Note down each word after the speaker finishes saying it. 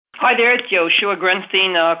Hi there, it's Yoshua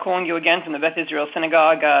Grenstein calling you again from the Beth Israel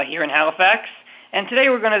Synagogue here in Halifax. And today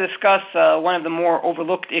we're going to discuss one of the more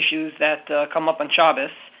overlooked issues that come up on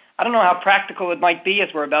Shabbos. I don't know how practical it might be, as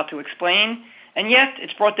we're about to explain, and yet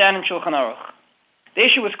it's brought down in Shulchan Aruch. The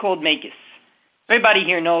issue is called Megas. Everybody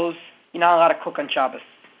here knows you're not allowed to cook on Shabbos.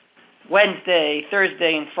 Wednesday,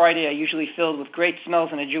 Thursday, and Friday are usually filled with great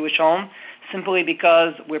smells in a Jewish home, simply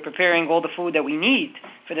because we're preparing all the food that we need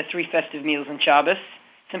for the three festive meals on Shabbos,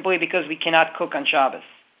 simply because we cannot cook on Shabbos.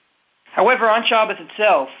 However, on Shabbos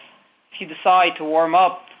itself, if you decide to warm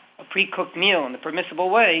up a pre-cooked meal in the permissible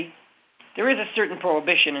way, there is a certain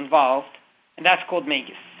prohibition involved, and that's called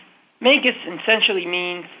Megas. Megas essentially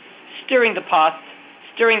means stirring the pot,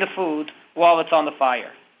 stirring the food while it's on the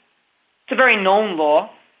fire. It's a very known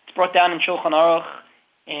law. It's brought down in Shulchan Aruch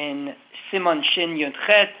in Siman Shin Yud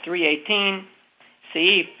Chet 318,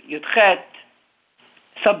 Seif Yud Chet,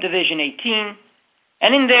 subdivision 18.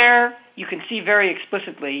 And in there, you can see very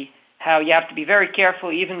explicitly how you have to be very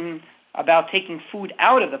careful even about taking food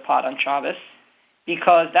out of the pot on Shabbos,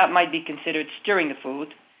 because that might be considered stirring the food,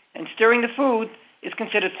 and stirring the food is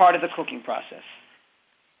considered part of the cooking process.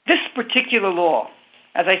 This particular law,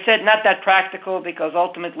 as I said, not that practical, because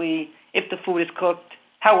ultimately, if the food is cooked,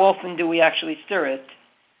 how often do we actually stir it,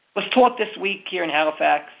 was taught this week here in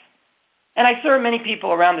Halifax, and I saw many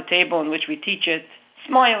people around the table in which we teach it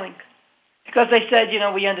smiling. Because they said,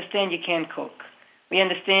 we understand you can't cook. We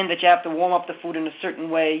understand that you have to warm up the food in a certain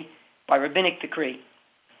way by rabbinic decree.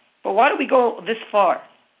 But why do we go this far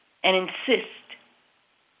and insist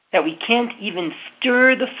that we can't even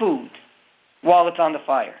stir the food while it's on the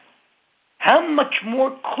fire? How much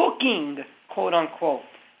more cooking, quote unquote,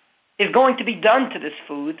 is going to be done to this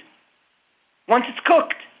food once it's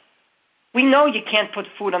cooked? We know you can't put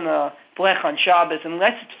food on the blech on Shabbos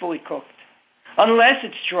unless it's fully cooked, unless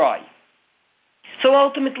it's dry. So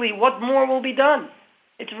ultimately, what more will be done?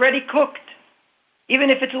 It's already cooked, even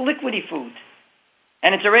if it's a liquidy food,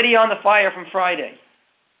 and it's already on the fire from Friday.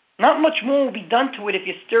 Not much more will be done to it if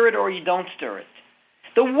you stir it or you don't stir it.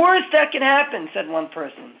 The worst that can happen, said one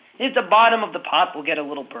person, is the bottom of the pot will get a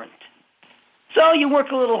little burnt. So you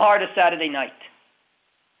work a little harder Saturday night.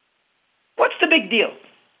 What's the big deal?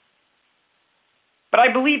 But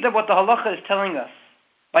I believe that what the halacha is telling us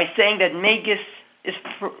by saying that Megas is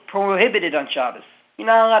prohibited on Shabbos. You're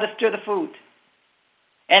not allowed to stir the food.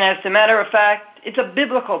 And as a matter of fact, it's a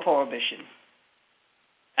biblical prohibition.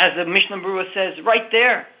 As the Mishnah Berurah says right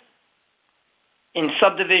there in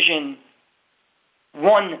subdivision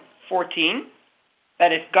 114,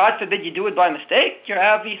 that if God forbid you do it by mistake, you're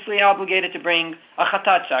obviously obligated to bring a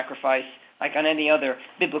chatat sacrifice like on any other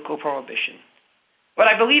biblical prohibition. What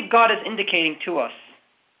I believe God is indicating to us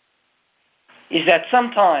is that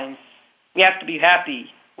sometimes we have to be happy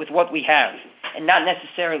with what we have and not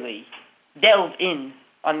necessarily delve in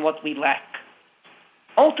on what we lack.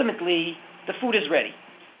 Ultimately, the food is ready.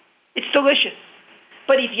 It's delicious.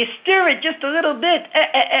 But if you stir it just a little bit,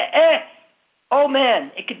 oh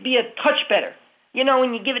man, it could be a touch better.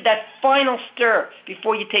 When you give it that final stir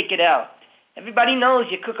before you take it out. Everybody knows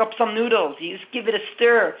you cook up some noodles. You just give it a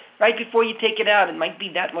stir right before you take it out. It might be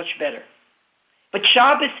that much better. But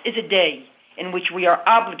Shabbos is a day in which we are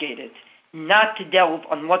obligated not to delve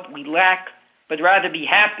on what we lack, but rather be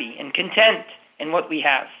happy and content in what we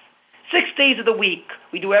have. 6 days of the week,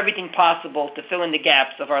 we do everything possible to fill in the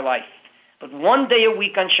gaps of our life. But 1 day a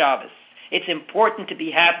week on Shabbos, it's important to be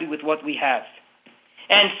happy with what we have.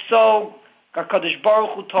 And so, HaKadosh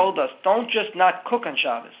Baruch Hu told us, don't just not cook on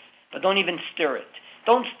Shabbos, but don't even stir it.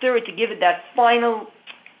 Don't stir it to give it that final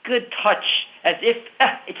good touch, as if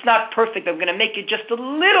it's not perfect, I'm going to make it just a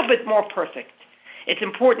little bit more perfect. It's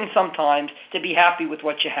important sometimes to be happy with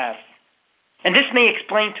what you have. And this may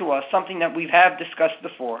explain to us something that we have discussed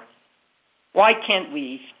before. Why can't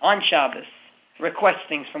we, on Shabbos, request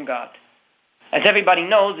things from God? As everybody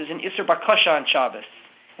knows, there's an Isser Bakasha on Shabbos.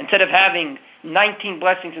 Instead of having 19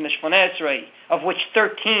 blessings in the Shmoneh Esrei, of which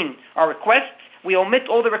 13 are requests, we omit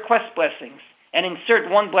all the request blessings and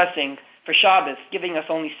insert one blessing for Shabbos, giving us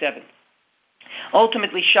only 7.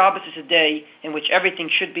 Ultimately, Shabbos is a day in which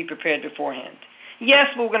everything should be prepared beforehand.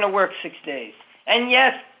 Yes, we're going to work 6 days. And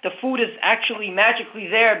yes, the food is actually magically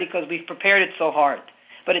there because we've prepared it so hard.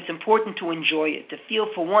 But it's important to enjoy it, to feel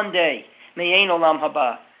for 1 day, Me'ein Olam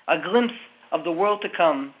Haba, a glimpse of the world to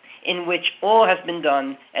come in which all has been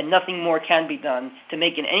done and nothing more can be done to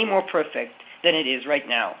make it any more perfect than it is right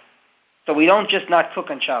now. So we don't just not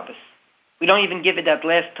cook on Shabbos. We don't even give it that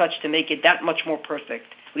last touch to make it that much more perfect.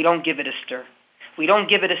 We don't give it a stir. We don't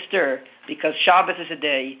give it a stir because Shabbos is a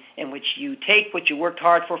day in which you take what you worked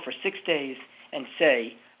hard for 6 days and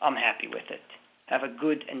say, I'm happy with it. Have a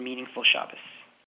good and meaningful Shabbos.